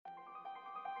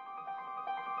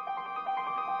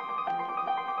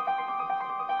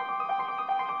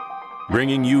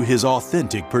bringing you his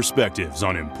authentic perspectives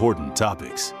on important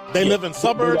topics. They live in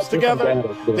suburbs together.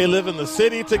 They live in the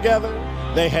city together.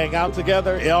 They hang out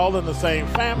together, all in the same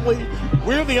family.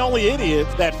 We're the only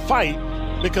idiots that fight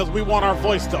because we want our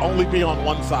voice to only be on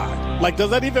one side. Like, does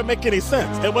that even make any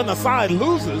sense? And when the side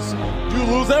loses, you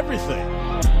lose everything.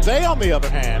 They, on the other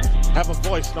hand, have a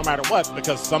voice no matter what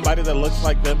because somebody that looks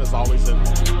like them is always in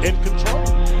control.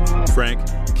 Frank,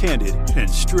 candid, and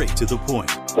straight to the point.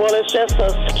 Well, it's just a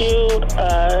skewed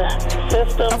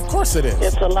system. Of course it is.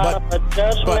 It's a lot of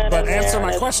judgment. But answer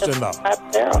my question, though.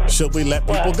 Should we let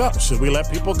people go? Should we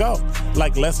let people go?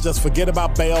 Like, let's just forget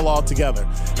about bail altogether.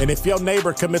 And if your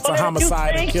neighbor commits a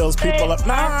homicide and kills people,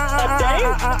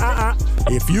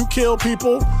 if you kill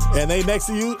people and they next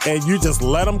to you and you just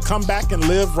let them come back and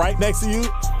live right next to you,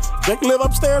 they can live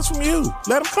upstairs from you.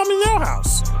 Let them come in your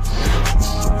house.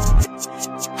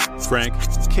 Frank,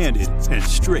 candid, and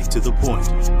straight to the point.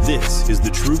 This is The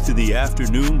Truth in the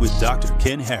Afternoon with Dr.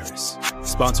 Ken Harris.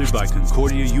 Sponsored by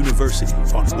Concordia University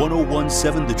on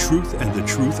 101.7 The Truth and The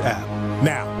Truth app.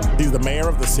 Now, he's the mayor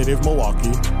of the city of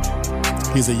Milwaukee.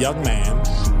 He's a young man.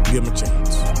 Give him a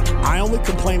chance. I only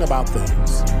complain about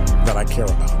things that I care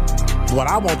about. What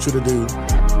I want you to do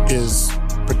is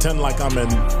pretend like I'm in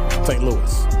St.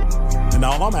 Louis. And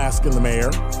all I'm asking the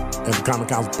mayor and the Common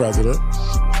Council president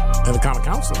and the Common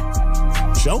Council,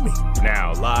 show me.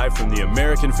 Now, live from the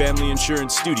American Family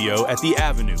Insurance Studio at the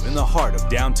Avenue in the heart of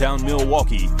downtown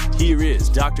Milwaukee, here is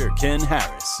Dr. Ken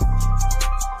Harris.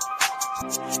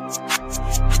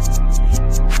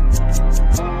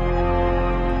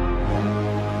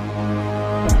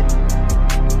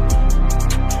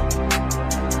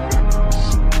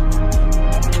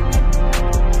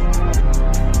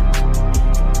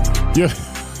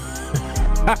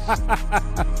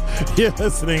 You're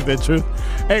listening to Truth.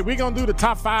 Hey, we're going to do the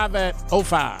top 5 at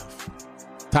 05.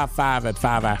 Top 5 at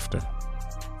 5 after.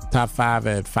 Top 5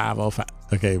 at 5:05.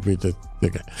 Okay, we just,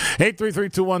 okay.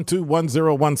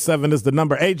 833-212-1017 is the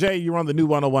number. AJ, you're on the new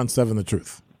 101.7 The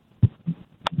Truth.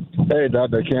 Hey,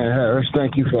 Dr. Ken Harris.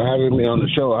 Thank you for having me on the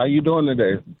show. How you doing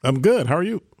today? I'm good. How are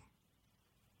you?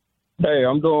 Hey,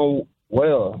 I'm doing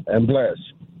well and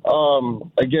blessed.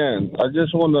 Again, I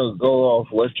just want to go off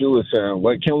what you were saying.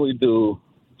 What can we do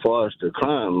for us to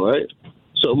crime, right?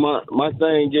 So my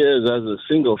thing is, as a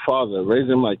single father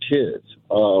raising my kids,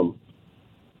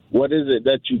 what is it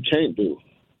that you can't do?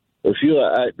 If you're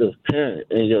an active parent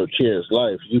in your kid's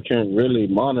life, you can really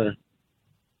monitor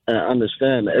and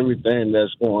understand everything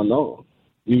that's going on.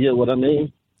 You get what I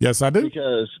mean? Yes, I do.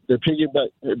 Because the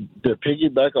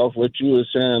piggyback off what you were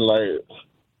saying, like,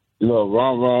 you know,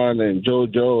 Ron and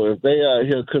JoJo, if they out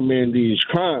here committing these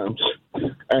crimes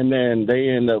and then they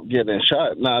end up getting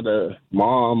shot, now the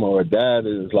mom or dad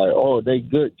is like, oh, they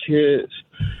good kids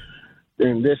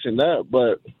and this and that.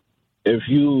 But if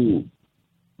you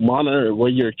monitor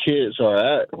where your kids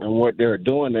are at and what they're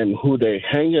doing and who they're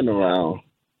hanging around,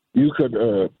 you could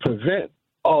prevent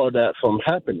all that from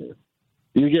happening.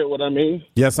 You get what I mean?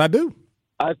 Yes, I do.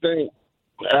 I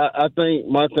think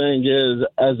my thing is,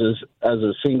 as a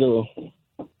single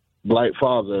black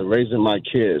father raising my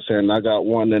kids, and I got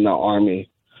one in the Army,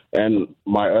 and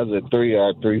my other 3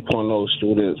 are 3.0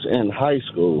 students in high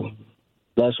school.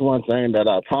 That's one thing that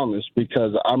I promise,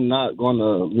 because I'm not going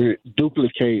to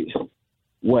duplicate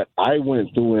what I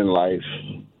went through in life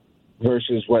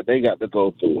versus what they got to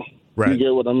go through. Right. You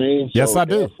get what I mean? Yes, I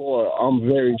do. Therefore, I'm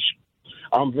very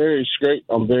straight.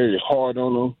 I'm very hard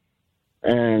on them,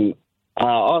 and I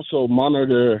also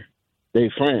monitor their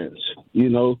friends, you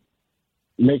know,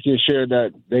 making sure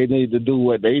that they need to do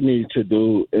what they need to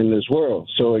do in this world.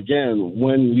 So, again,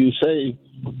 when you say,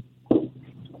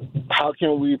 how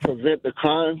can we prevent the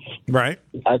crime? Right.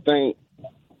 I think,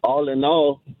 all in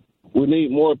all, we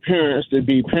need more parents to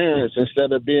be parents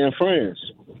instead of being friends,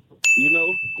 you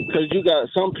know, because you got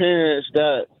some parents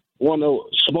that want to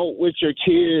smoke with your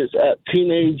kids at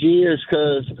teenage years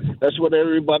because that's what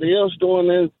everybody else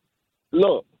doing. And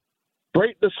look,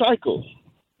 break the cycle.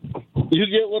 You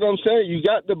get what I'm saying? You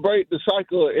got to break the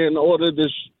cycle in order to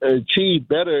achieve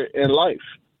better in life.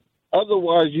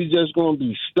 Otherwise, you're just going to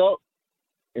be stuck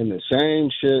in the same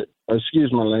shit,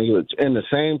 excuse my language, in the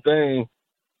same thing,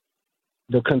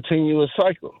 the continuous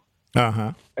cycle.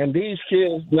 Uh-huh. And these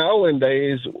kids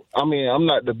nowadays, I mean, I'm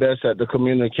not the best at the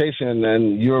communication,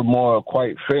 and you're more,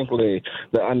 quite frankly,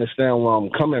 to understand where I'm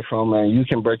coming from, and you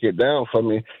can break it down for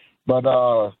me. But,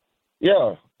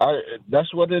 yeah,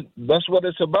 that's what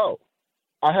it's about.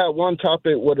 I had one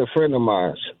topic with a friend of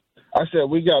mine. I said,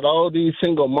 we got all these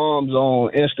single moms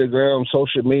on Instagram,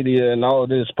 social media, and all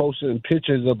this, posting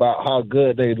pictures about how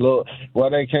good they look. Well,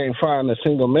 they can't find a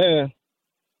single man.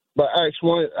 But I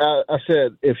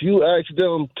said, if you ask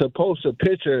them to post a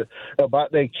picture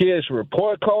about their kid's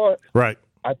report card, right,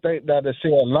 I think that'll say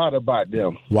a lot about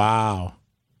them. Wow.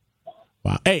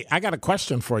 Hey, I got a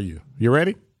question for you. You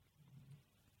ready?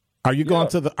 Are you going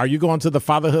to the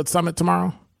Fatherhood Summit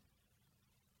tomorrow?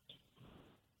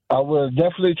 I will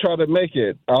definitely try to make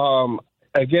it.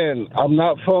 Again, I'm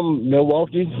not from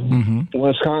Milwaukee,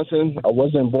 Wisconsin. I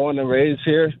wasn't born and raised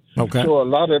here. Okay. So a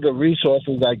lot of the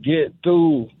resources I get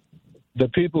through the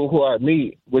people who I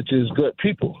meet, which is good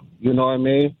people. You know what I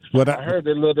mean? I heard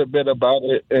a little bit about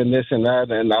it and this and that,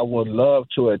 and I would love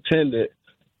to attend it.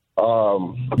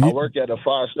 I work at a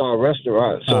 5-star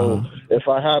restaurant, so if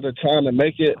I had the time to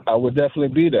make it, I would definitely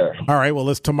be there. All right, well,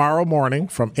 it's tomorrow morning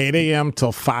from 8 a.m.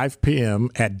 till 5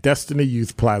 p.m. at Destiny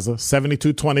Youth Plaza,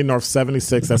 7220 North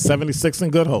 76. That's 76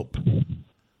 in Good Hope.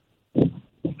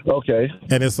 Okay.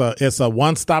 And it's a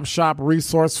one-stop shop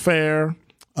resource fair,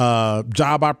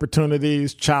 job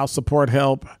opportunities, child support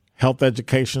help, health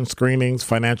education screenings,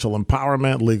 financial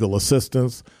empowerment, legal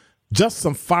assistance. Just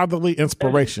some fatherly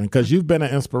inspiration, because you've been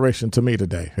an inspiration to me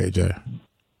today, AJ.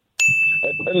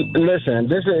 Listen,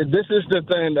 this is the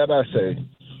thing that I say.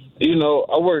 You know,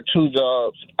 I work 2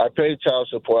 jobs. I pay child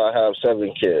support. I have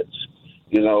 7 kids.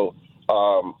 You know,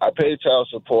 I pay child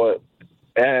support,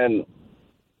 and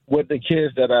with the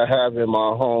kids that I have in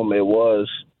my home, it was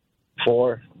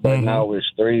 4, but now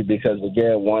it's 3 because,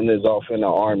 again, one is off in the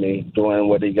Army doing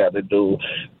what he got to do.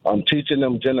 I'm teaching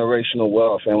them generational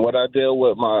wealth, and what I did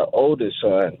with my oldest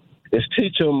son is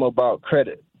teach him about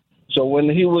credit. So when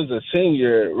he was a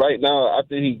senior, right now,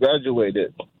 after he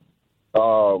graduated,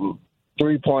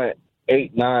 3.89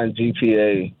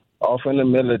 GPA, off in the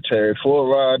military, full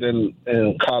ride in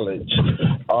college.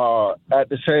 At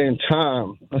the same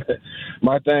time,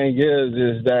 my thing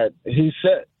is that he's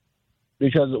set.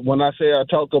 Because when I say I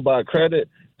talk about credit,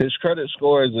 his credit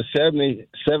score is a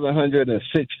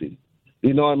 760.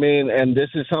 You know what I mean? And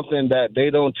this is something that they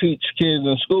don't teach kids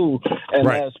in school. And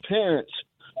as parents,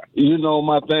 you know,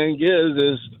 my thing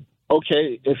is,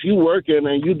 okay, if you working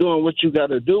and you doing what you got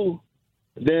to do,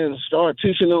 then start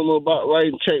teaching them about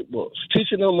writing checkbooks,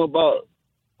 teaching them about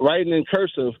writing in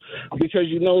cursive, because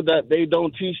you know that they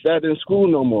don't teach that in school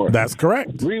no more. That's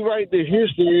correct. Rewrite the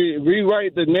history,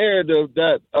 rewrite the narrative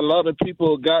that a lot of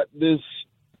people got this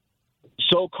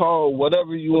so-called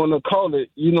whatever you want to call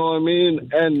it, you know what I mean,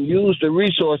 and use the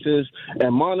resources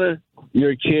and monitor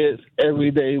your kids'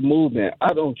 everyday movement.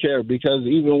 I don't care, because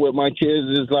even with my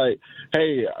kids, it's like,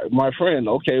 hey, my friend,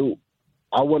 okay,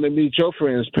 I want to meet your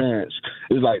friend's parents.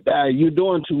 It's like, Dad, you're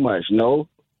doing too much. No,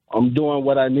 I'm doing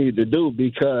what I need to do,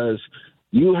 because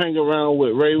you hang around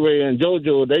with Ray Ray and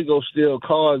JoJo, they go steal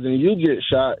cars and you get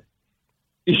shot,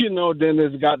 you know, then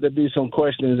there's got to be some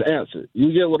questions answered.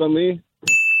 You get what I mean?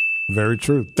 Very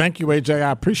true. Thank you, AJ.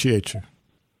 I appreciate you.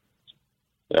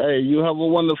 Hey, you have a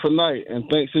wonderful night, and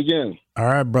thanks again. All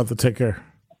right, brother. Take care.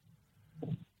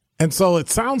 And so it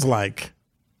sounds like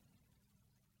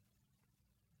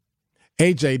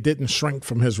AJ didn't shrink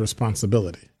from his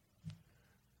responsibility.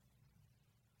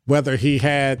 Whether he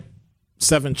had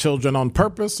 7 children on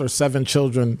purpose or 7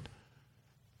 children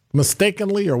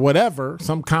mistakenly or whatever,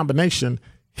 some combination,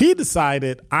 he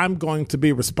decided, I'm going to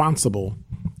be responsible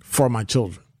for my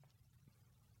children.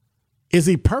 Is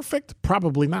he perfect?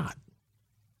 Probably not.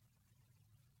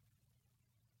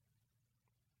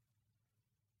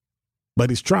 But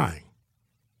he's trying.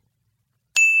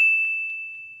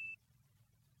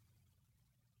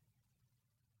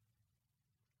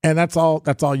 And that's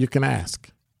all you can ask.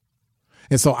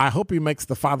 And so I hope he makes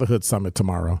the Fatherhood Summit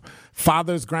tomorrow.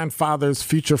 Fathers, grandfathers,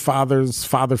 future fathers,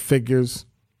 father figures,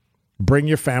 bring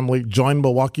your family. Join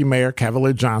Milwaukee Mayor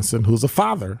Cavalier Johnson, who's a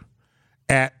father,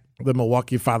 at the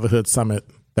Milwaukee Fatherhood Summit.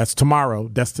 That's tomorrow,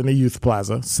 Destiny Youth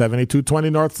Plaza, 7220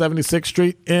 North 76th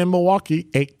Street in Milwaukee,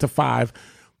 8 to 5.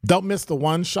 Don't miss the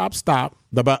one-stop stop.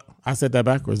 I said that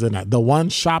backwards, didn't I? The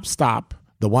one-stop stop,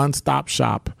 the one-stop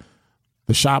shop,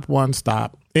 the shop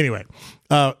one-stop. Anyway,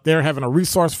 they're having a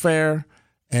resource fair,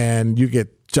 and you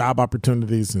get job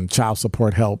opportunities and child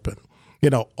support help and, you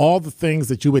know, all the things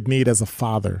that you would need as a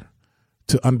father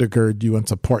to undergird you and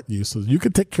support you so you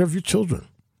can take care of your children.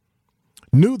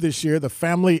 New this year, the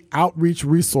Family Outreach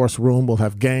Resource Room will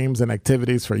have games and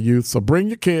activities for youth. So bring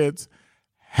your kids,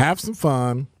 have some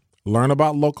fun, learn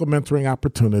about local mentoring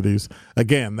opportunities.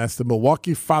 Again, that's the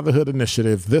Milwaukee Fatherhood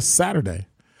Initiative this Saturday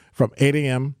from 8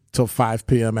 a.m. till 5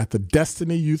 p.m. at the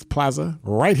Destiny Youth Plaza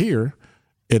right here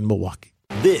in Milwaukee.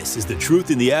 This is The Truth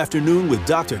in the Afternoon with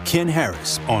Dr. Ken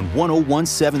Harris on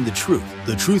 1017 The Truth,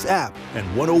 The Truth app, and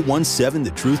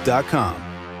 1017thetruth.com.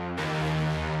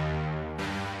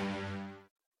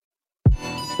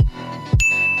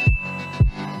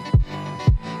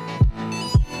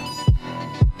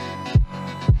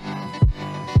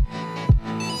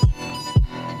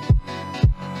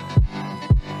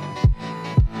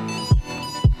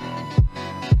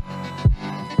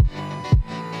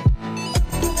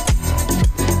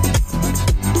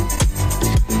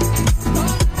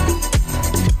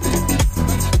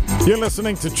 You're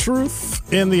listening to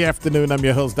Truth in the Afternoon. I'm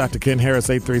your host, Dr. Ken Harris,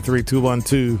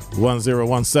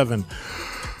 833-212-1017.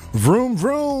 Vroom,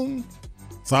 vroom.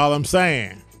 That's all I'm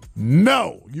saying.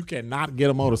 No, you cannot get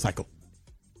a motorcycle.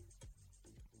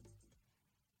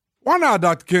 Why not,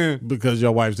 Dr. Ken? Because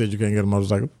your wife said you can't get a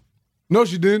motorcycle. No,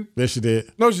 she didn't. Yes, she did.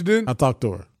 No, she didn't. I talked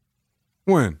to her.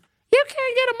 When? You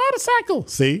can't get a motorcycle.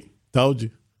 See? Told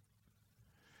you.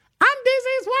 I'm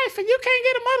Dizzy's wife and you can't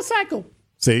get a motorcycle.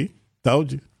 See?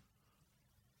 Told you.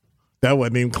 That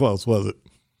wasn't even close, was it?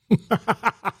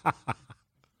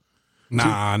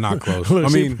 Nah, not close. Look,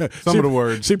 some of the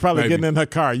words. She probably maybe. getting in her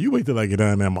car. You wait till I get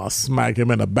down there and I'll smack him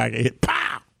in the back of the head.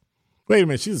 Pow! Wait a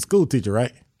minute. She's a school teacher,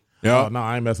 right? Yeah. Oh, no,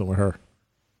 I ain't messing with her.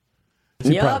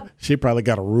 She Yep. probably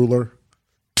got a ruler.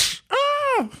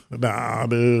 Nah,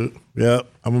 dude. Yep.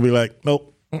 I'm going to be like,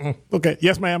 nope. Mm-mm. Okay.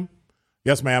 Yes, ma'am.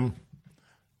 Yes, ma'am.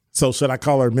 So should I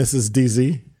call her Mrs.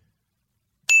 DZ?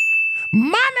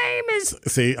 My name is...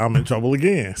 See, I'm in trouble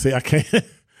again. See, I can't...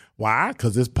 Why?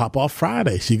 Because it's pop-off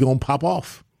Friday. She going to pop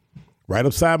off right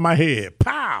upside my head.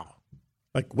 Pow!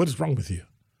 Like, what is wrong with you?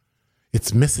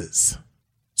 It's Mrs.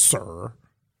 Sir.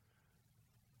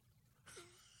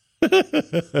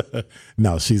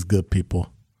 No, she's good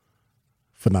people.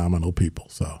 Phenomenal people.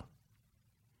 So,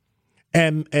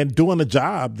 and doing a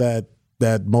job that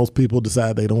most people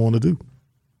decide they don't want to do.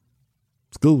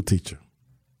 School teacher.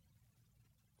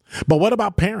 But what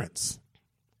about parents?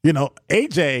 You know,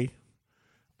 AJ,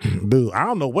 dude, I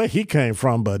don't know where he came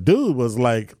from, but dude was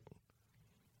like,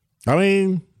 I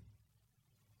mean,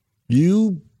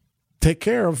 you take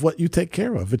care of what you take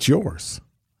care of. It's yours.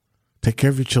 Take care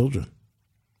of your children.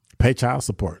 Pay child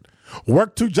support.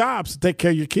 Work 2 jobs to take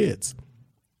care of your kids.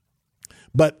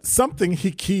 But something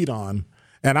he keyed on,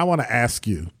 and I want to ask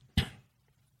you,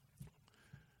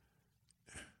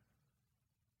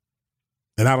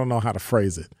 and I don't know how to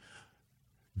phrase it.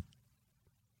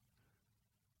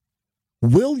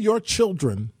 Will your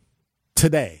children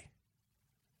today,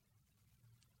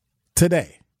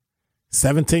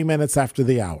 17 minutes after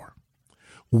the hour,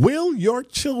 will your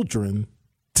children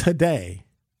today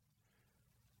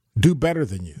do better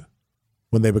than you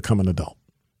when they become an adult?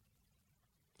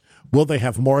 Will they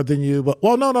have more than you?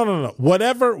 Well, no.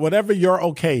 Whatever your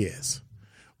okay is.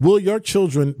 Will your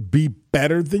children be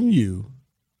better than you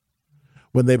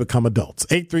when they become adults?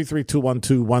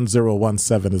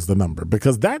 833-212-1017 is the number,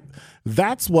 because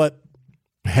that's what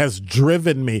has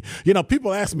driven me. You know,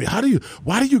 people ask me, why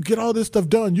do you get all this stuff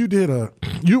done? You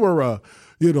were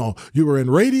in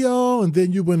radio, and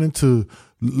then you went into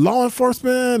law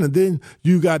enforcement, and then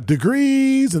you got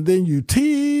degrees, and then you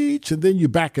teach, and then you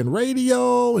back in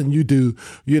radio, and you do,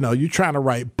 you're trying to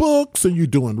write books, and you're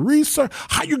doing research.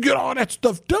 How you get all that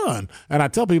stuff done? And I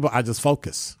tell people, I just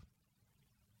focus.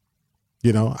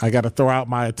 I got to throw out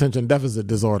my attention deficit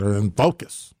disorder and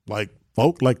focus, like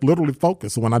literally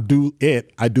focus. When I do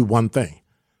it, I do one thing.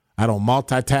 I don't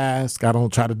multitask. I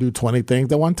don't try to do 20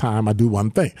 things at one time. I do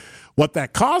one thing. What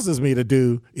that causes me to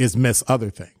do is miss other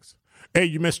things. Hey,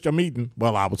 you missed your meeting.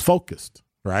 Well, I was focused,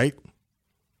 right?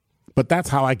 But that's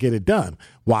how I get it done.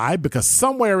 Why? Because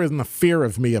somewhere in the fear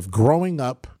of me of growing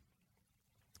up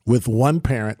with one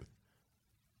parent,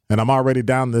 and I'm already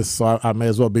down this, so I may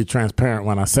as well be transparent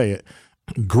when I say it.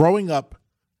 Growing up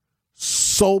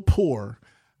so poor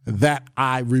that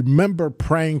I remember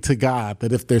praying to God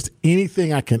that if there's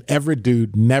anything I can ever do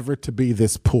never to be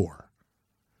this poor,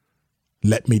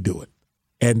 let me do it.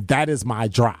 And that is my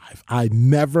drive. I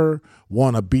never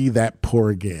want to be that poor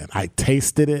again. I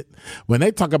tasted it. When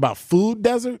they talk about food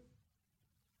desert,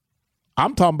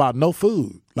 I'm talking about no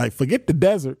food. Like, forget the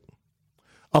desert.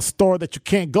 A store that you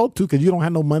can't go to because you don't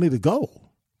have no money to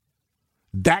go.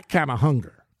 That kind of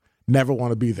hunger. Never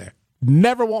want to be there.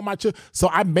 Never want my children. So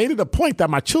I made it a point that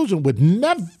my children would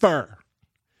never.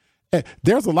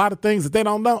 There's a lot of things that they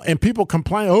don't know. And people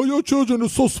complain, oh, your children are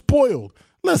so spoiled.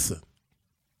 Listen,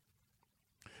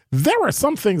 there are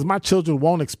some things my children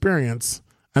won't experience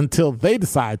until they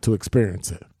decide to experience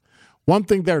it. One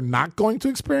thing they're not going to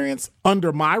experience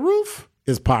under my roof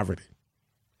is poverty.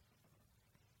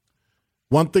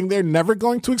 One thing they're never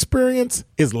going to experience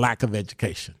is lack of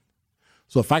education.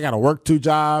 So if I got to work 2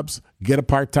 jobs, get a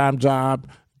part-time job,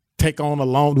 take on a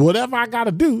loan, whatever I got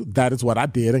to do, that is what I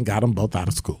did and got them both out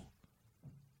of school.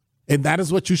 And that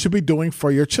is what you should be doing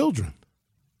for your children.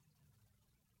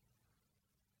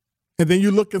 And then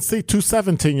you look and see 2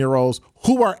 17-year-olds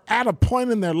who are at a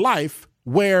point in their life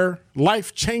where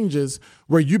life changes,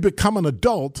 where you become an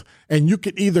adult and you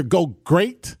can either go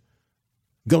great,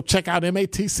 go check out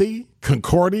MATC,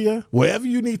 Concordia, wherever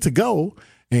you need to go,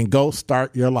 and go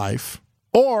start your life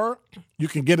Or you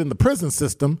can get in the prison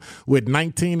system with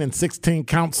 19 and 16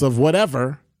 counts of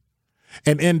whatever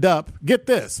and end up, get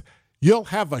this, you'll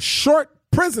have a short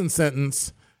prison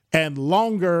sentence and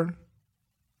longer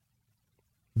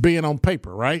being on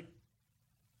paper, right?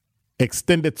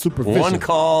 Extended supervision. One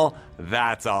call,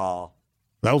 that's all.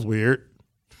 That was weird.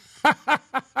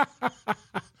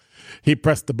 He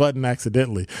pressed the button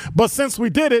accidentally. But since we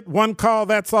did it, one call,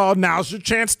 that's all. Now's your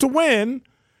chance to win.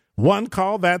 One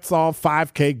call, that's all.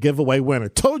 5K giveaway winner.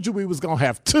 Told you we was going to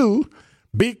have two.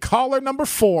 Be caller number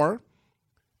 4.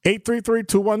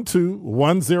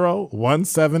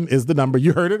 833-212-1017 is the number.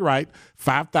 You heard it right.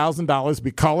 $5,000. Be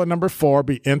caller number 4.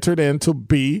 Be entered in to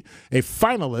be a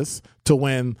finalist to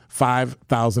win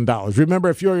 $5,000. Remember,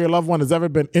 if you or your loved one has ever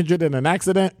been injured in an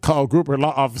accident, call Grouper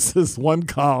Law Offices. One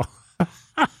call.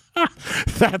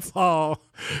 That's all.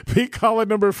 Be caller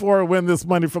number 4 and win this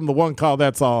money from the one call.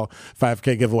 That's all.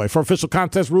 5K giveaway. For official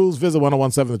contest rules, visit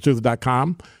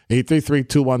 1017thetruth.com.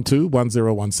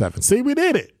 833-212-1017. See, we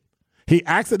did it. He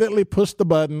accidentally pushed the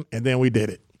button, and then we did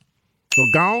it. So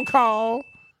go on, call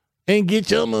and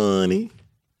get your money.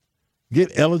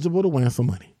 Get eligible to win some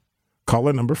money.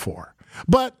 Caller number 4.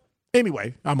 But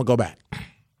anyway, I'm going to go back.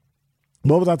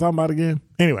 What was I talking about again?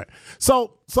 Anyway,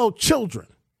 so children,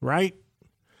 right?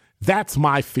 That's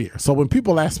my fear. So when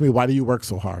people ask me, why do you work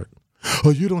so hard? Oh,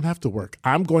 you don't have to work.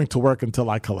 I'm going to work until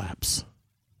I collapse.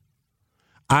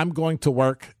 I'm going to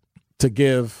work to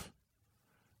give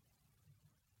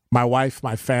my wife,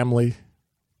 my family,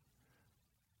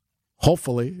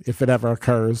 hopefully, if it ever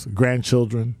occurs,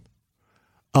 grandchildren,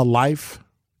 a life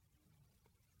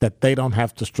that they don't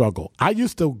have to struggle. I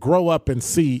used to grow up and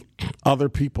see other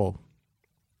people,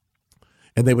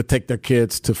 and they would take their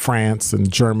kids to France and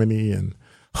Germany and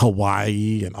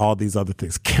Hawaii and all these other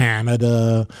things,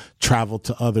 Canada, travel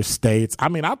to other states. I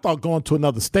mean, I thought going to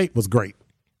another state was great.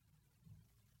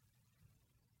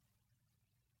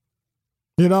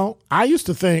 You know, I used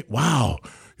to think, wow,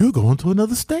 you're going to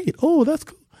another state. Oh, that's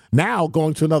cool. Now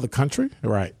going to another country,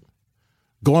 right?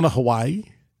 Going to Hawaii,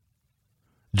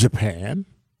 Japan.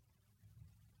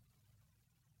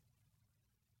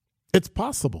 It's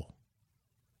possible.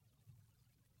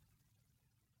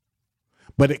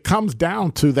 But it comes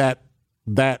down to that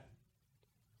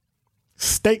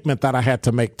statement that I had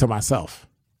to make to myself.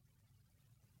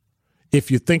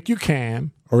 If you think you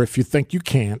can, or if you think you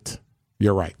can't,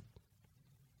 you're right.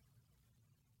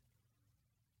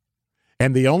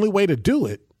 And the only way to do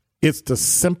it is to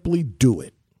simply do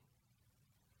it.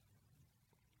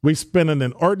 We spend an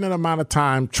inordinate amount of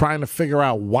time trying to figure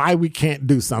out why we can't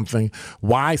do something,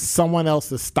 why someone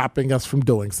else is stopping us from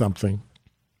doing something.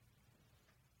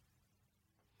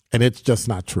 And it's just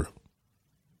not true.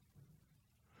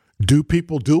 Do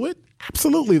people do it?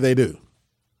 Absolutely they do.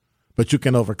 But you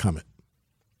can overcome it.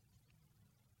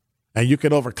 And you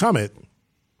can overcome it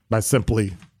by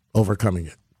simply overcoming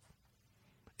it.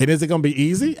 And is it going to be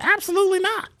easy? Absolutely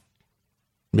not.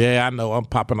 Yeah, I know. I'm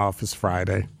popping off. It's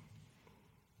Friday.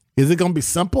 Is it going to be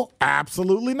simple?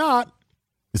 Absolutely not.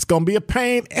 It's going to be a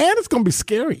pain, and it's going to be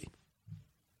scary.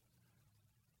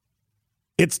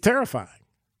 It's terrifying.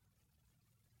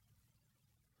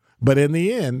 But in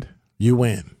the end, you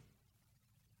win.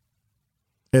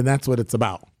 And that's what it's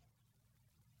about.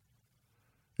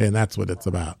 And that's what it's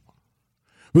about.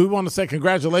 We want to say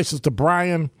congratulations to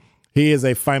Brian. He is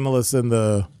a finalist in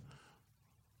the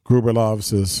Gruber Law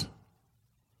Offices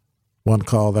One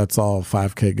Call, That's All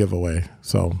 5K giveaway.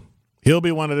 So he'll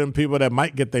be one of them people that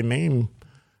might get their name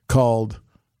called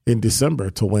in December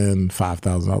to win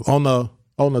 $5,000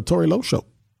 on the Tory Lowe Show.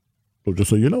 So just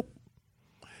so you know.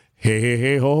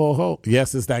 Hey, ho, ho, ho.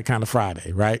 Yes, it's that kind of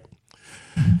Friday, right?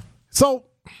 So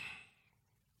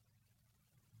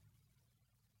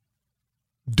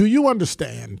do you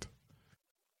understand?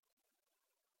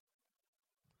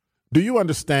 Do you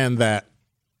understand that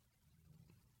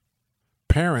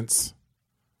parents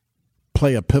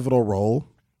play a pivotal role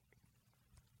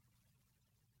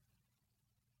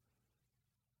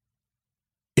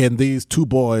in these two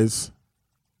boys,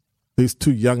 these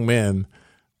two young men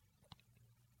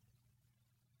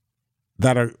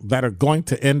that are going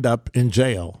to end up in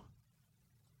jail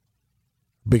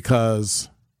because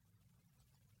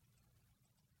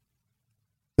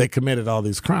they committed all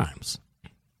these crimes?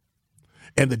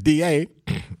 And the DA,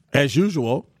 as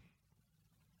usual,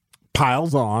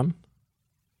 piles on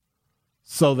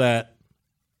so that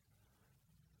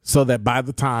by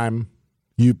the time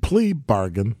you plea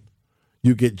bargain,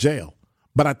 you get jail.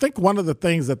 But I think one of the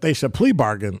things that they should plea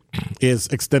bargain is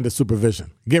extended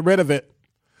supervision. Get rid of it.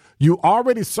 You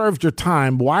already served your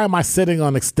time. Why am I sitting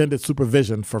on extended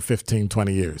supervision for 15,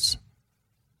 20 years?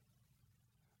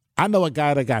 I know a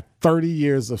guy that got 30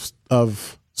 years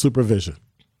of supervision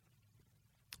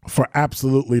for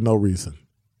absolutely no reason.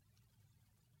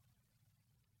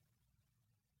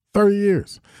 30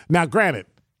 years. Now, granted,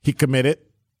 he committed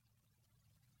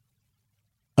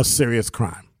a serious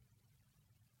crime.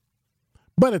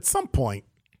 But at some point,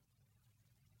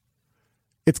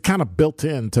 it's kind of built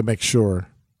in to make sure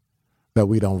that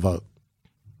we don't vote.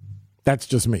 That's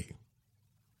just me.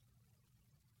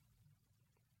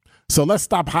 So let's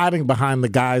stop hiding behind the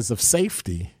guise of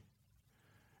safety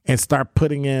and start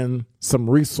putting in some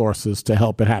resources to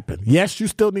help it happen. Yes, you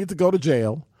still need to go to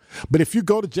jail, but if you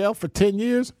go to jail for 10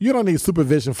 years, you don't need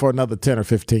supervision for another 10 or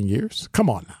 15 years. Come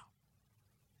on now.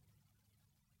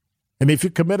 And if you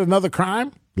commit another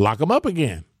crime, lock them up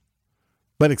again.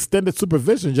 But extended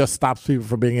supervision just stops people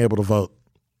from being able to vote.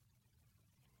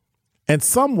 And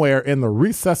somewhere in the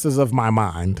recesses of my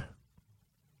mind,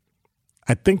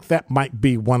 I think that might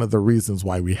be one of the reasons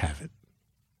why we have it.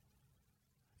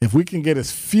 If we can get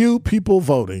as few people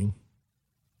voting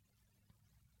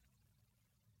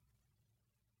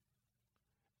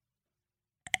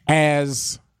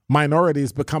as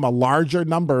minorities become a larger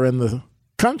number in the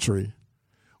country,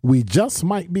 we just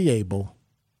might be able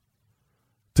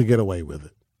to get away with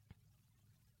it.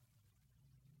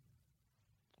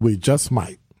 We just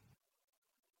might.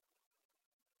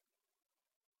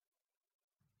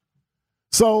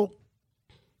 So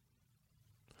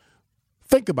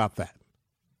think about that.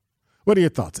 What are your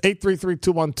thoughts?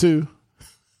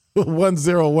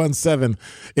 833-212-1017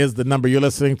 is the number. You're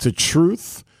listening to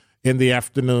Truth in the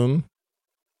Afternoon.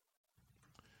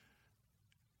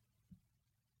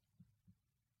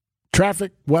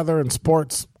 Traffic, weather, and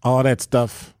sports, all that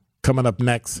stuff coming up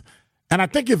next. And I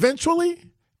think eventually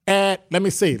at, let me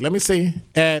see,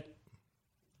 at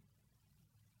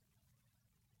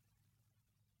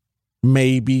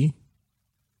maybe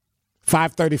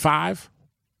 5:35,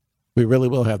 we really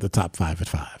will have the top 5 at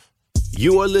 5.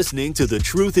 You are listening to The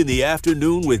Truth in the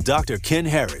Afternoon with Dr. Ken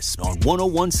Harris on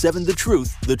 101.7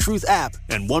 The Truth app,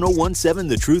 and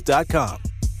 101.7thetruth.com.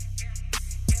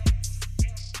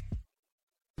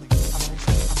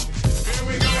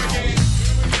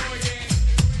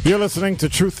 You're listening to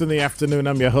Truth in the Afternoon.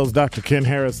 I'm your host, Dr. Ken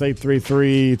Harris,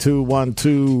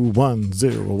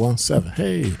 833-212-1017.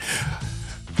 Hey,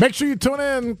 make sure you tune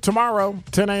in tomorrow,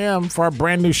 10 a.m. for our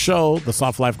brand new show, The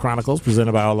Soft Life Chronicles,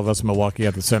 presented by All of Us in Milwaukee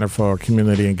at the Center for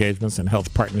Community Engagements and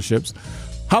Health Partnerships.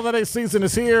 Holiday season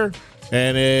is here,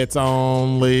 and it's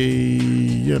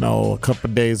only, a couple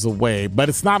of days away. But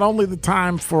it's not only the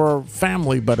time for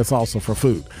family, but it's also for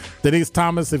food. Denise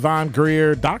Thomas, Yvonne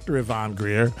Greer, Dr. Yvonne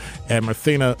Greer, and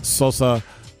Martina Sosa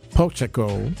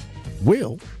Pacheco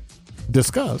will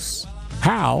discuss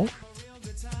how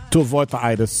to avoid the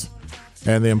itis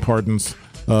and the importance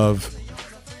of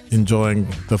enjoying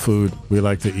the food we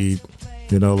like to eat,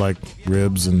 like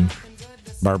ribs and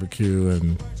barbecue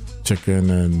and chicken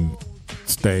and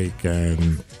steak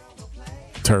and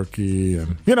turkey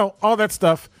and, all that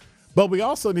stuff. But we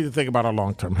also need to think about our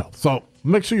long-term health. So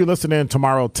make sure you listen in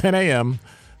tomorrow, 10 a.m.,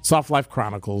 Soft Life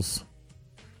Chronicles,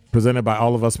 presented by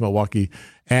All of Us Milwaukee,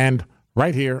 and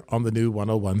right here on the new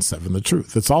 101.7 The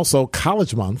Truth. It's also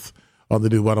College Month on the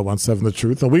new 101.7 The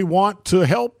Truth, and we want to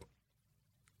help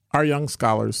our young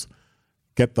scholars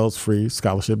get those free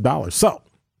scholarship dollars. So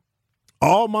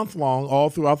all month long, all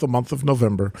throughout the month of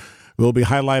November, we'll be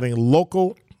highlighting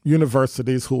local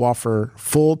universities who offer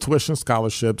full tuition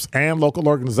scholarships and local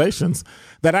organizations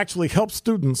that actually help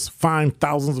students find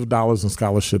thousands of dollars in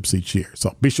scholarships each year.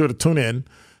 So be sure to tune in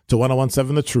to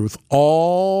 101.7 The Truth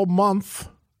all month,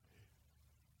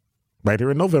 right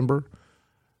here in November,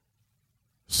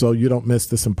 so you don't miss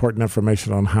this important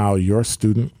information on how your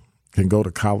student can go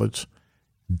to college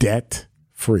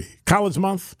debt-free. College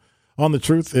Month on The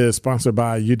Truth is sponsored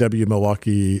by UW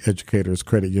Milwaukee Educators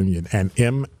Credit Union and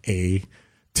MATC.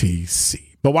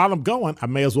 But while I'm going, I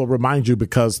may as well remind you,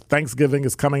 because Thanksgiving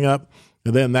is coming up,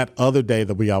 and then that other day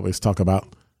that we always talk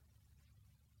about,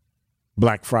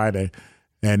 Black Friday.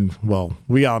 And, well,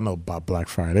 we all know about Black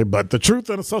Friday, but The Truth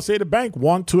and Associated Bank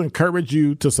want to encourage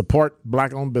you to support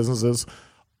Black-owned businesses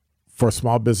for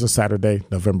Small Business Saturday,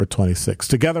 November 26th.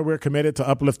 Together, we're committed to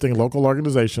uplifting local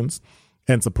organizations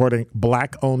and supporting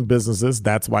Black-owned businesses.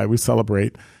 That's why we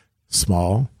celebrate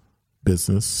Small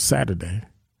Business Saturday.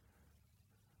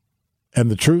 And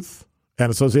The Truth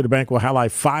and Associated Bank will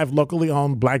highlight 5 locally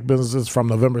owned Black businesses from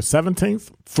November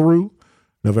 17th through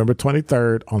November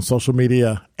 23rd on social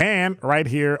media and right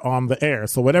here on the air.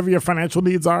 So whatever your financial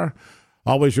needs are,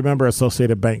 always remember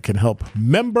Associated Bank can help.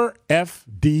 Member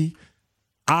FDIC.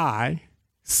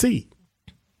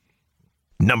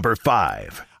 Number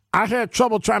 5. I had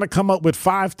trouble trying to come up with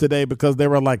 5 today because there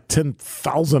were like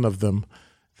 10,000 of them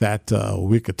that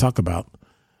we could talk about.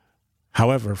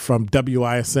 However, from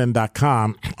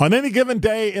WISN.com, on any given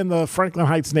day in the Franklin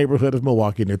Heights neighborhood of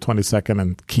Milwaukee near 22nd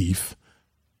and Keefe,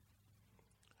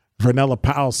 Vernella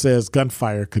Powell says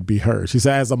gunfire could be heard. She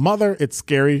said, as a mother, it's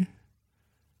scary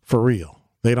for real.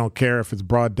 They don't care if it's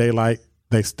broad daylight.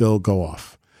 They still go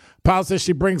off. Powell says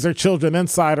she brings her children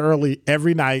inside early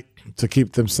every night to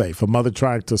keep them safe. A mother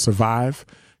trying to survive,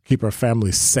 keep her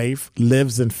family safe,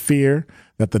 lives in fear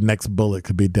that the next bullet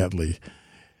could be deadly.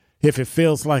 If it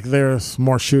feels like there's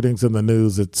more shootings in the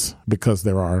news, it's because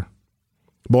there are.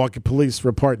 Milwaukee police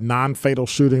report non-fatal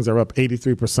shootings are up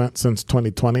 83% since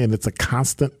 2020, and it's a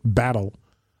constant battle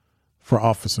for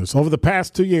officers. Over the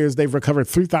past 2 years, they've recovered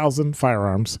 3,000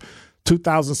 firearms,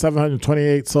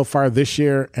 2,728 so far this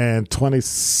year, and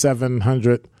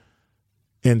 2,700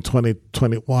 in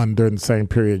 2021 during the same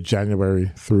period,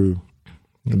 January through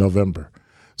November.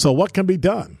 So what can be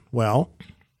done? Well,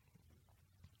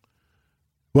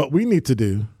 what we need to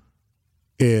do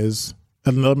is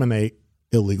eliminate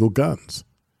illegal guns.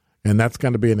 And that's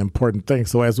going to be an important thing.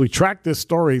 So as we track this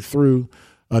story through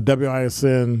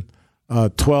WISN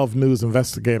 12 News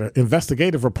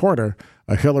investigative reporter,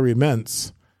 Hillary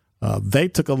Mintz, they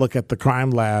took a look at the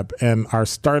crime lab and are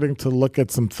starting to look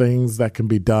at some things that can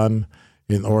be done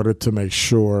in order to make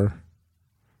sure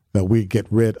that we get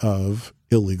rid of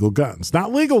illegal guns.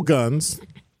 Not legal guns,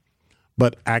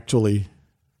 but actually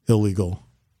illegal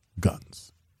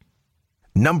guns.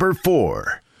 Number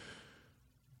 4.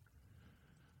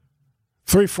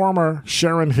 3 former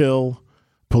Sharon Hill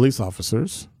police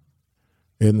officers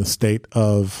in the state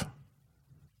of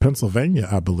Pennsylvania,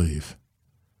 I believe,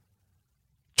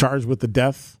 charged with the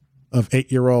death of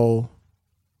 8-year-old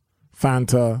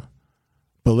Fanta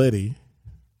Belletti,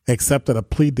 accepted a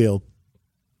plea deal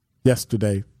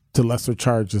yesterday to lesser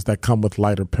charges that come with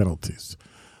lighter penalties.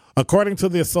 According to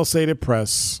the Associated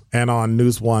Press and on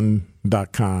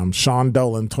news1.com, Sean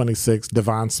Dolan, 26,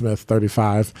 Devon Smith,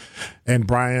 35, and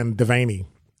Brian Devaney,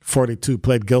 42,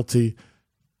 pled guilty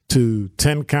to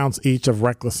 10 counts each of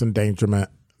reckless endangerment.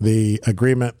 The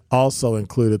agreement also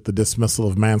included the dismissal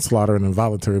of manslaughter and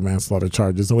involuntary manslaughter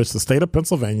charges, in which the state of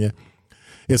Pennsylvania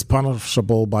is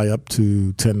punishable by up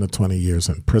to 10 to 20 years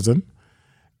in prison.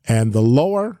 And the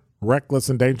lower reckless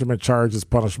endangerment charge is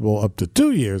punishable up to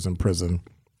 2 years in prison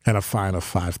and a fine of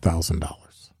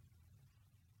 $5,000.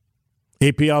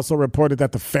 AP also reported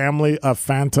that the family of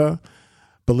Fanta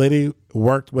Belletti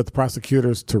worked with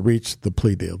prosecutors to reach the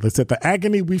plea deal. They said, the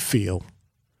agony we feel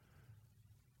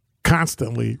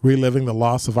constantly reliving the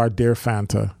loss of our dear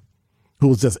Fanta, who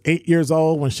was just 8 years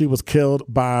old when she was killed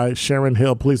by Sharon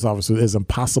Hill police officers, is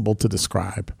impossible to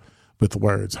describe with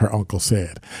words, her uncle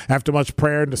said. After much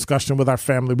prayer and discussion with our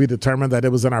family, we determined that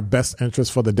it was in our best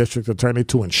interest for the district attorney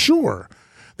to ensure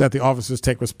that the officers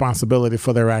take responsibility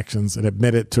for their actions and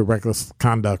admitted to reckless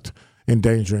conduct,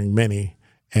 endangering many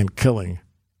and killing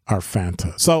our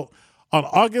Fanta. So on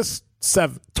August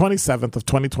 27th of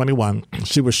 2021,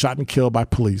 she was shot and killed by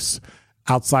police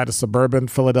outside a suburban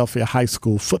Philadelphia high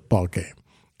school football game.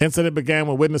 Incident began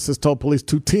when witnesses told police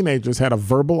 2 teenagers had a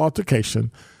verbal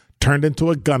altercation, turned into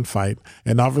a gunfight,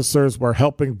 and officers were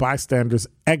helping bystanders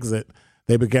exit.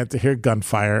 They began to hear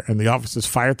gunfire, and the officers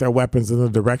fired their weapons in the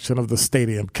direction of the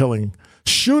stadium,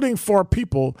 shooting 4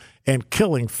 people and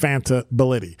killing Fanta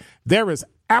Belletti. There is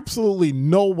absolutely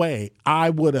no way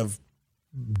I would have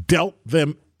dealt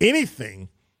them anything.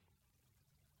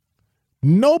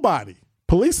 Nobody,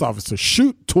 police officers,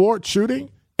 shoot toward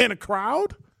shooting in a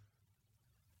crowd.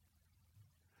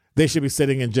 They should be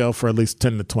sitting in jail for at least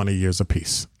 10 to 20 years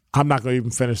apiece. I'm not going to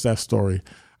even finish that story.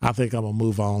 I think I'm going to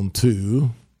move on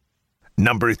to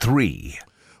Number 3.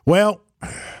 Well,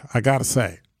 I got to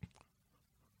say,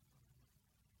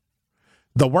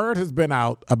 the word has been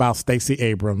out about Stacey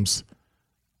Abrams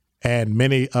and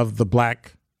many of the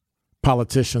black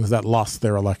politicians that lost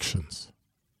their elections.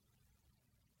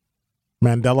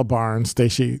 Mandela Barnes,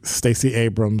 Stacey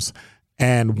Abrams,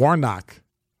 and Warnock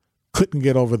couldn't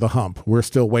get over the hump. We're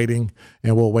still waiting,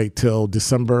 and we'll wait till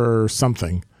December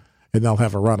something, and they'll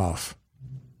have a runoff.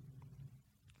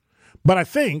 But I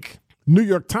think New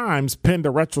York Times penned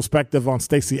a retrospective on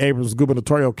Stacey Abrams'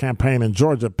 gubernatorial campaign in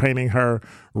Georgia, painting her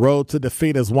road to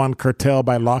defeat as one curtailed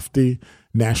by lofty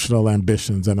national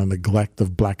ambitions and a neglect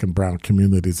of black and brown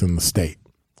communities in the state.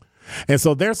 And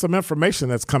so there's some information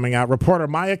that's coming out. Reporter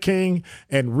Maya King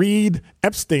and Reed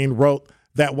Epstein wrote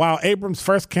that while Abrams'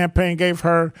 first campaign gave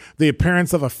her the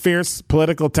appearance of a fierce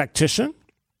political tactician,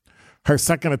 her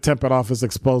second attempt at office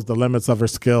exposed the limits of her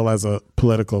skill as a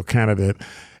political candidate.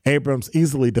 Abrams,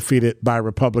 easily defeated by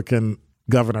Republican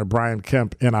Governor Brian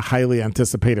Kemp in a highly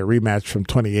anticipated rematch from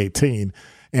 2018,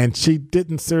 and she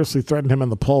didn't seriously threaten him in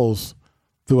the polls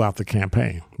throughout the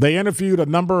campaign. They interviewed a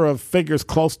number of figures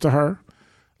close to her,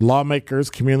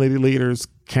 lawmakers, community leaders,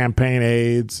 campaign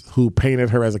aides, who painted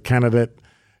her as a candidate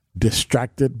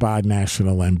distracted by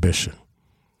national ambition.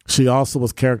 She also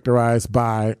was characterized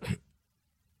by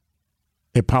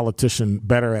a politician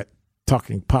better at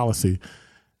talking policy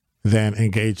than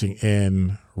engaging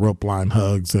in rope line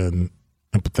hugs and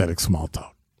empathetic small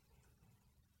talk.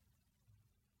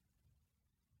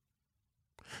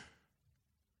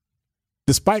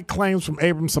 Despite claims from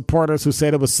Abrams supporters who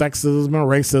said it was sexism and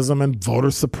racism and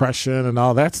voter suppression and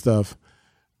all that stuff,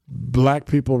 black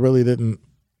people really didn't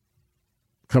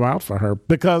come out for her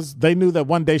because they knew that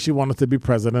one day she wanted to be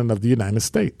president of the United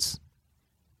States.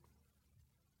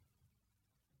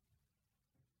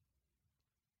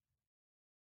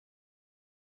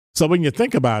 So when you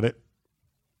think about it,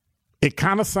 it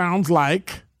kind of sounds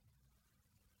like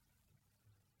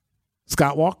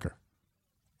Scott Walker.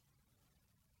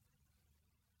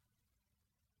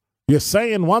 You're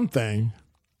saying one thing,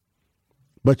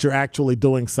 but you're actually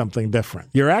doing something different.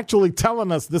 You're actually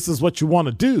telling us this is what you want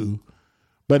to do,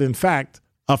 but in fact,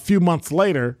 a few months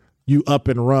later, you up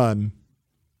and run.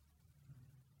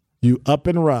 You up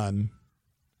and run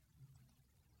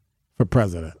for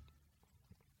president.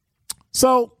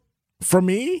 So, for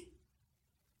me,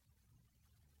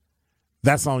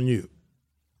 that's on you.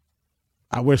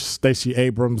 I wish Stacey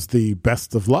Abrams the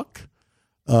best of luck.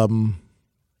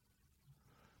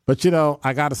 But, you know,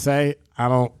 I got to say, I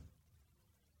don't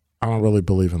really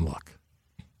believe in luck.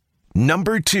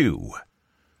 Number 2.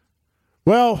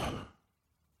 Well,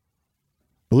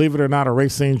 believe it or not, a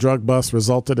Racine drug bust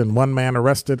resulted in one man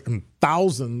arrested and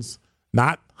thousands,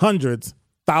 not hundreds,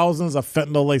 thousands of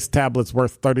fentanyl-laced tablets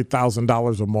worth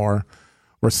 $30,000 or more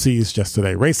were seized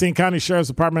yesterday. Racine County Sheriff's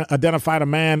Department identified a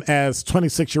man as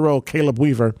 26-year-old Caleb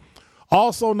Weaver,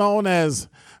 also known as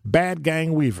Bad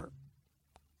Gang Weaver.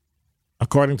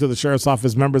 According to the Sheriff's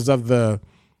Office, members of the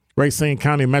Racine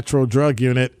County Metro Drug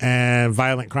Unit and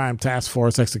Violent Crime Task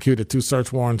Force executed 2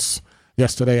 search warrants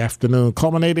yesterday afternoon,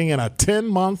 culminating in a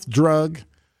 10-month drug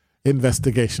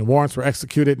investigation. Warrants were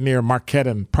executed near Marquette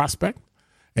and Prospect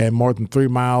and more than 3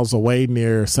 miles away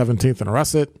near 17th and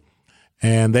Russet.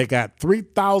 And they got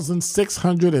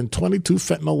 3,622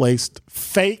 fentanyl-laced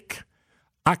fake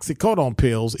oxycodone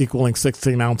pills equaling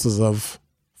 16 ounces of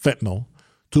fentanyl,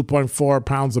 2.4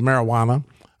 pounds of marijuana,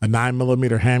 a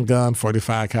 9mm handgun,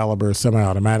 45 caliber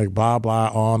semi-automatic, blah, blah,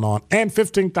 on, and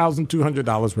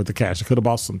 $15,200 worth of cash. You could have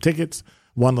bought some tickets,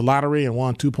 won the lottery, and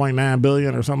won $2.9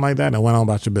 billion or something like that, and went on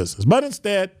about your business. But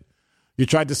instead, you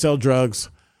tried to sell drugs,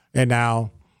 and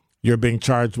now you're being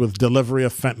charged with delivery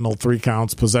of fentanyl, 3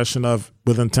 counts, possession of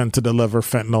with intent to deliver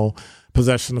fentanyl,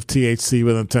 possession of THC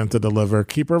with intent to deliver,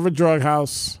 keeper of a drug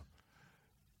house,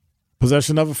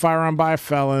 possession of a firearm by a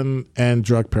felon, and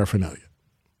drug paraphernalia.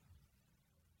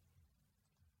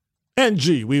 And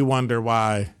gee, we wonder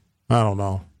why, I don't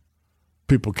know,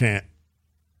 people can't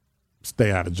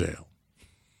stay out of jail.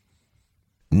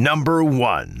 Number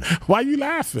 1. Why are you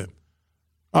laughing?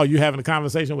 Oh, you having a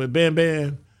conversation with Ben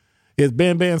Ben? It's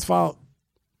Ben Ben's fault?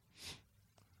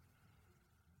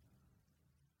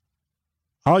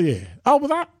 Oh, yeah. Oh,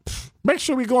 but make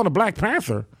sure we go on to Black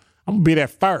Panther. I'm going to be there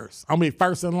first. I'm going to be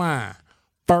first in line.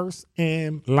 First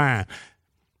in line.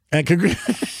 And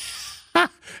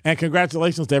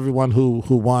congratulations to everyone who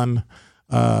won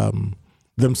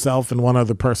themselves and one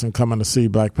other person coming to see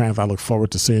Black Panther. I look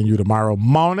forward to seeing you tomorrow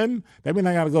morning. That means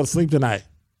I got to go to sleep tonight.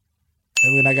 That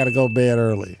means I got to go to bed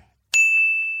early.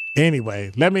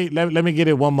 Anyway, let me get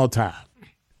it one more time.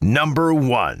 Number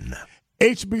 1.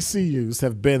 HBCUs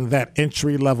have been that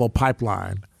entry-level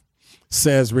pipeline,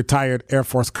 says retired Air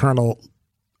Force Colonel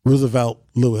Roosevelt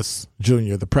Lewis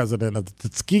Jr., the president of the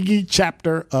Tuskegee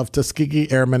chapter of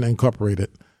Tuskegee Airmen Incorporated,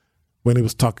 when he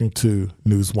was talking to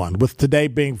News One. With today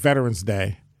being Veterans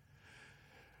Day,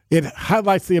 it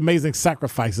highlights the amazing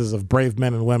sacrifices of brave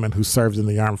men and women who served in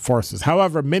the armed forces.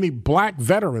 However, many black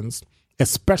veterans,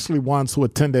 especially ones who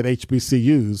attended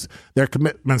HBCUs, their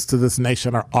commitments to this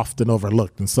nation are often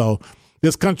overlooked. And so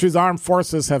this country's armed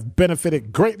forces have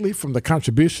benefited greatly from the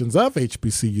contributions of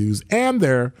HBCUs and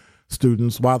their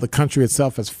students, while the country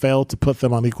itself has failed to put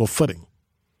them on equal footing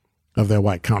of their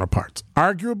white counterparts.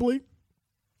 Arguably,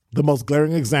 the most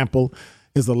glaring example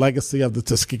is the legacy of the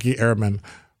Tuskegee Airmen,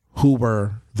 who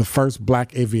were the first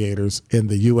black aviators in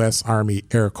the U.S. Army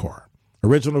Air Corps.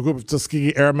 Original group of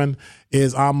Tuskegee Airmen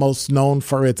is most known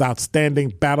for its outstanding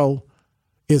battle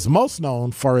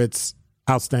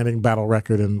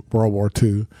record in World War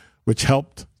II, which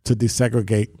helped to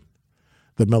desegregate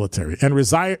the military. And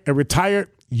retired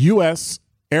U.S.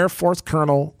 Air Force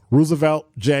Colonel Roosevelt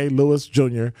J. Lewis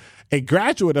Jr., a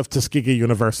graduate of Tuskegee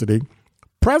University,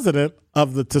 president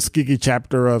of the Tuskegee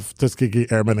chapter of Tuskegee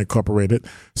Airmen Incorporated,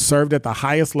 served at the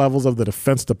highest levels of the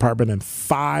Defense Department in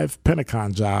 5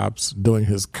 Pentagon jobs during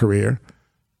his career.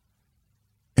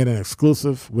 In an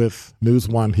exclusive with News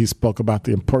One, he spoke about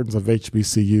the importance of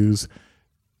HBCUs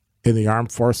in the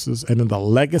armed forces and in the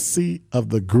legacy of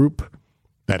the group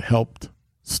that helped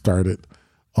start it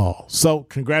all. So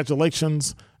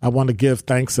congratulations. I want to give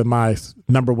thanks in my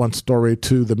number one story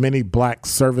to the many black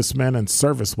servicemen and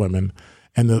servicewomen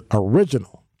and the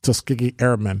original Tuskegee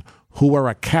Airmen who were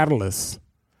a catalyst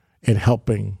in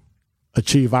helping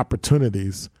achieve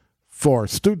opportunities for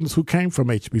students who came from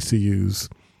HBCUs.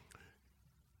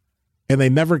 And they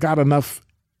never got enough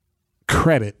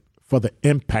credit for the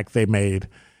impact they made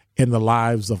in the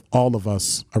lives of all of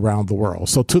us around the world.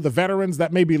 So to the veterans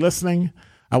that may be listening,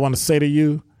 I want to say to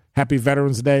you, happy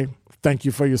Veterans Day. Thank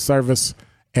you for your service,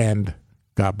 and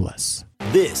God bless.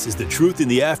 This is The Truth in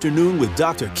the Afternoon with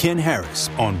Dr. Ken Harris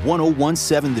on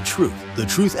 1017 The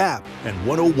Truth app, and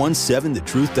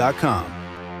 1017thetruth.com.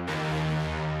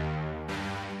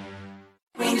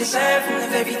 We deserve from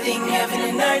of everything heaven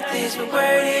and earth is, but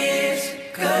word is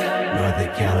good.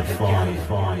 Northern California.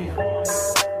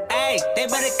 Hey, they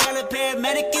better call a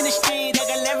paramedic in the street. I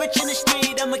got leverage in the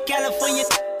street. I'm a California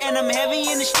and I'm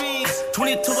heavy in the streets.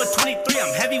 22 or 23,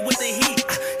 I'm heavy with the heat.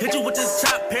 Hit you with this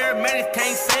chop, paramedics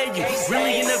can't save you.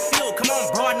 Really in the field, come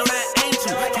on, bro, I know that ain't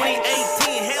you.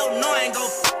 2018, hell no, I ain't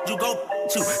you, go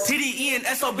you. TDE and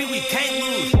SOB, we can't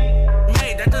lose.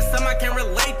 Hey, that's just something I can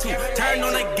relate to. Turn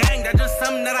on the gang, that's just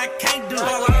something that I can't do.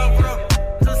 All over,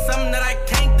 just something that I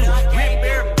can't do. Rip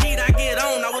air beat, I get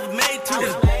on, I was made to.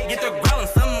 Get the growling,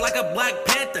 something like a Black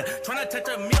Panther. Trying to touch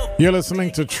a milk. You're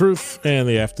listening to Truth in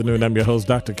the Afternoon. I'm your host,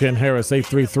 Dr. Ken Harris.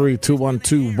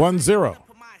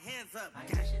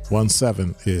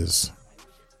 833-212-1017 is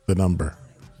the number.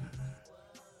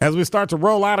 As we start to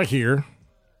roll out of here,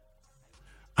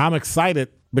 I'm excited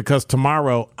because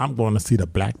tomorrow I'm going to see the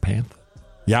Black Panther.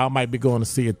 Y'all might be going to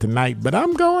see it tonight, but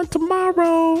I'm going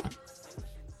tomorrow.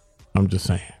 I'm just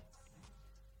saying.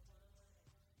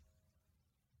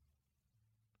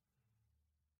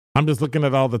 I'm just looking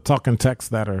at all the talking texts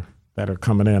that are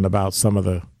coming in about some of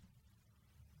the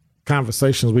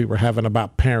conversations we were having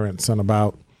about parents and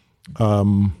about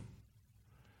how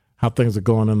things are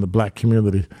going in the black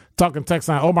community. Talking text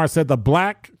line, Omar said the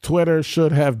black Twitter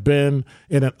should have been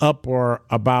in an uproar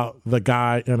about the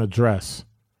guy in a dress.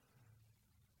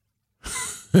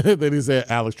 Then he said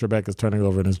Alex Trebek is turning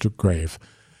over in his grave.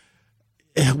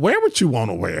 Wear what you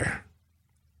want to wear.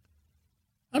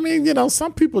 I mean, you know,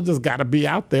 some people just got to be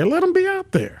out there. Let them be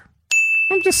out there.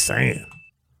 I'm just saying.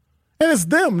 And it's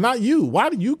them, not you. Why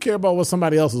do you care about what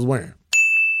somebody else is wearing?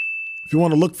 If you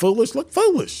want to look foolish, look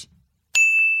foolish.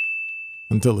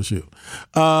 Until it's you.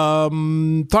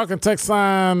 Talking text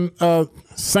line,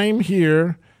 same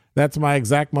here. That's my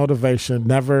exact motivation,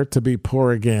 never to be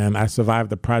poor again. I survived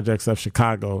the projects of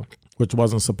Chicago, which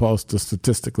wasn't supposed to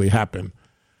statistically happen.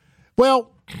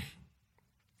 Well,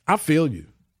 I feel you.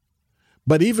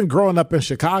 But even growing up in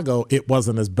Chicago, it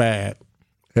wasn't as bad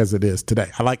as it is today.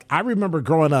 I remember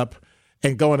growing up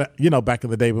and going, back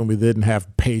in the day when we didn't have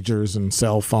pagers and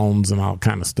cell phones and all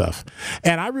kind of stuff.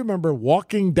 And I remember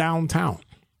walking downtown.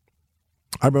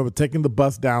 I remember taking the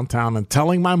bus downtown and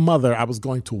telling my mother I was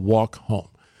going to walk home.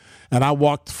 And I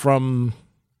walked from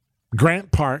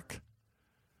Grant Park,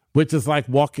 which is like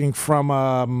walking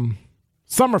from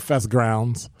Summerfest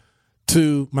grounds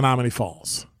to Menominee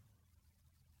Falls.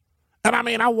 And I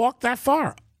mean, I walked that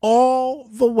far, all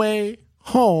the way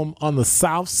home on the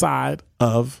south side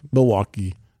of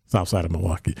Milwaukee, south side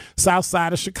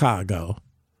of Chicago.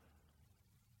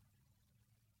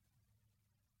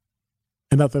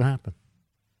 And nothing happened.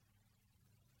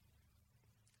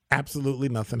 Absolutely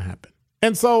nothing happened.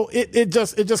 And so it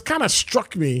just kind of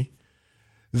struck me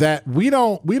that we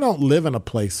don't live in a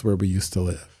place where we used to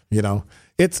live. You know,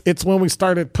 it's when we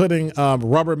started putting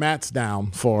rubber mats down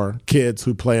for kids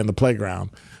who play in the playground.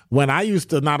 When I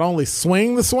used to not only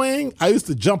swing the swing, I used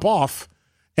to jump off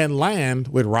and land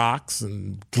with rocks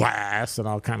and glass and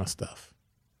all kind of stuff.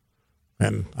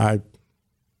 And I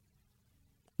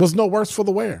was no worse for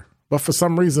the wear. But for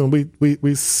some reason,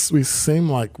 we seem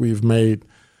like we've made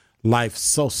life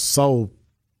so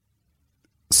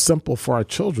simple for our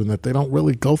children that they don't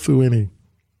really go through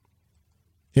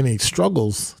any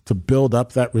struggles to build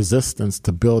up that resistance,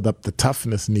 to build up the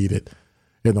toughness needed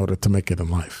in order to make it in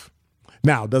life.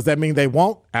 Now, does that mean they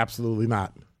won't? Absolutely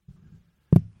not.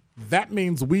 That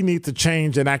means we need to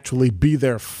change and actually be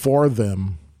there for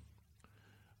them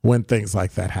when things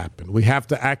like that happen. We have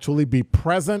to actually be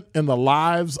present in the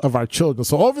lives of our children.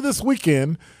 So over this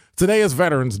weekend, today is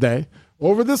Veterans Day.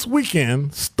 Over this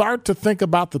weekend, start to think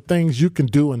about the things you can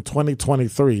do in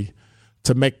 2023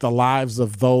 to make the lives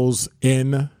of those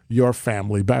in your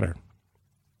family better.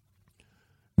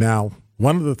 Now,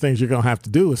 one of the things you're going to have to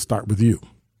do is start with you.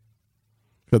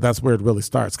 Because that's where it really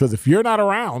starts. Because if you're not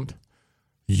around,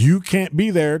 you can't be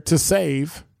there to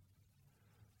save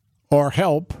or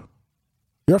help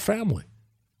your family.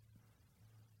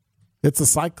 It's a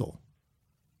cycle.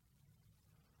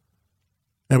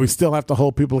 And we still have to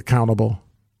hold people accountable.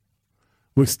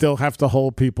 We still have to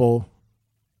hold people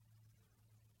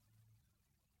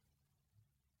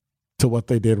to what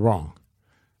they did wrong.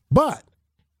 But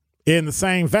in the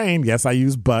same vein, yes, I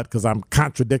use but because I'm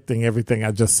contradicting everything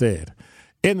I just said.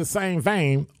 In the same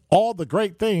vein, all the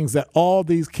great things that all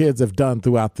these kids have done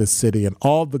throughout this city and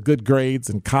all the good grades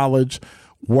in college,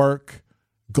 work,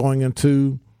 going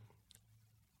into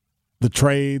the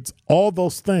trades, all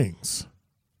those things.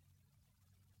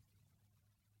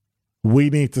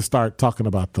 We need to start talking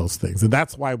about those things. And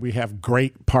that's why we have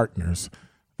great partners.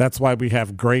 That's why we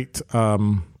have great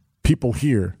people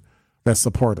here that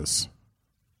support us.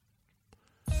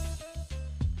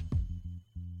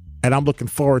 And I'm looking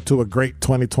forward to a great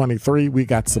 2023. We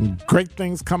got some great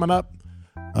things coming up.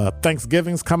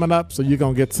 Thanksgiving's coming up, so you're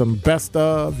going to get some best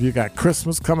of. You got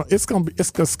Christmas coming. It's going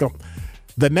to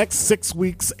the next 6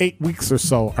 weeks, 8 weeks or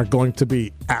so are going to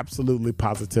be absolutely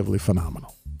positively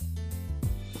phenomenal.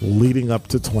 Leading up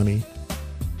to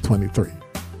 2023.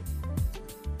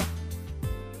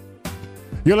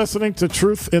 You're listening to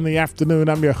Truth in the Afternoon.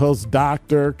 I'm your host,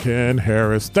 Dr. Ken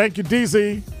Harris. Thank you,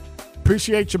 DZ.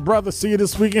 Appreciate you, brother. See you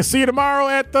this weekend. See you tomorrow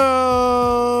at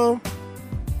the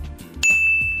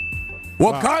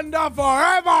Wakanda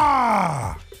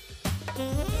Forever.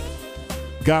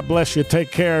 God bless you.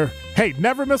 Take care. Hey,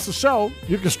 never miss a show.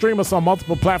 You can stream us on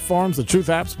multiple platforms. The Truth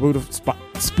app,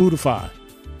 Spotify.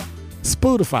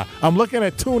 I'm looking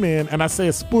at TuneIn and I say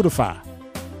it's Spotify.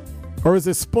 Or is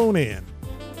it Spoon In?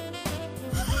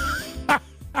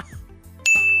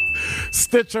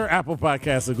 Stitcher, Apple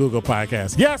Podcasts, and Google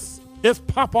Podcasts. Yes, it's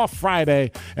Pop Off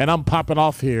Friday, and I'm popping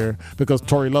off here because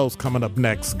Tori Lowe's coming up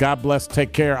next. God bless.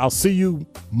 Take care. I'll see you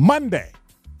Monday,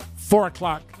 4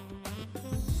 o'clock.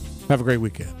 Have a great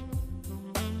weekend.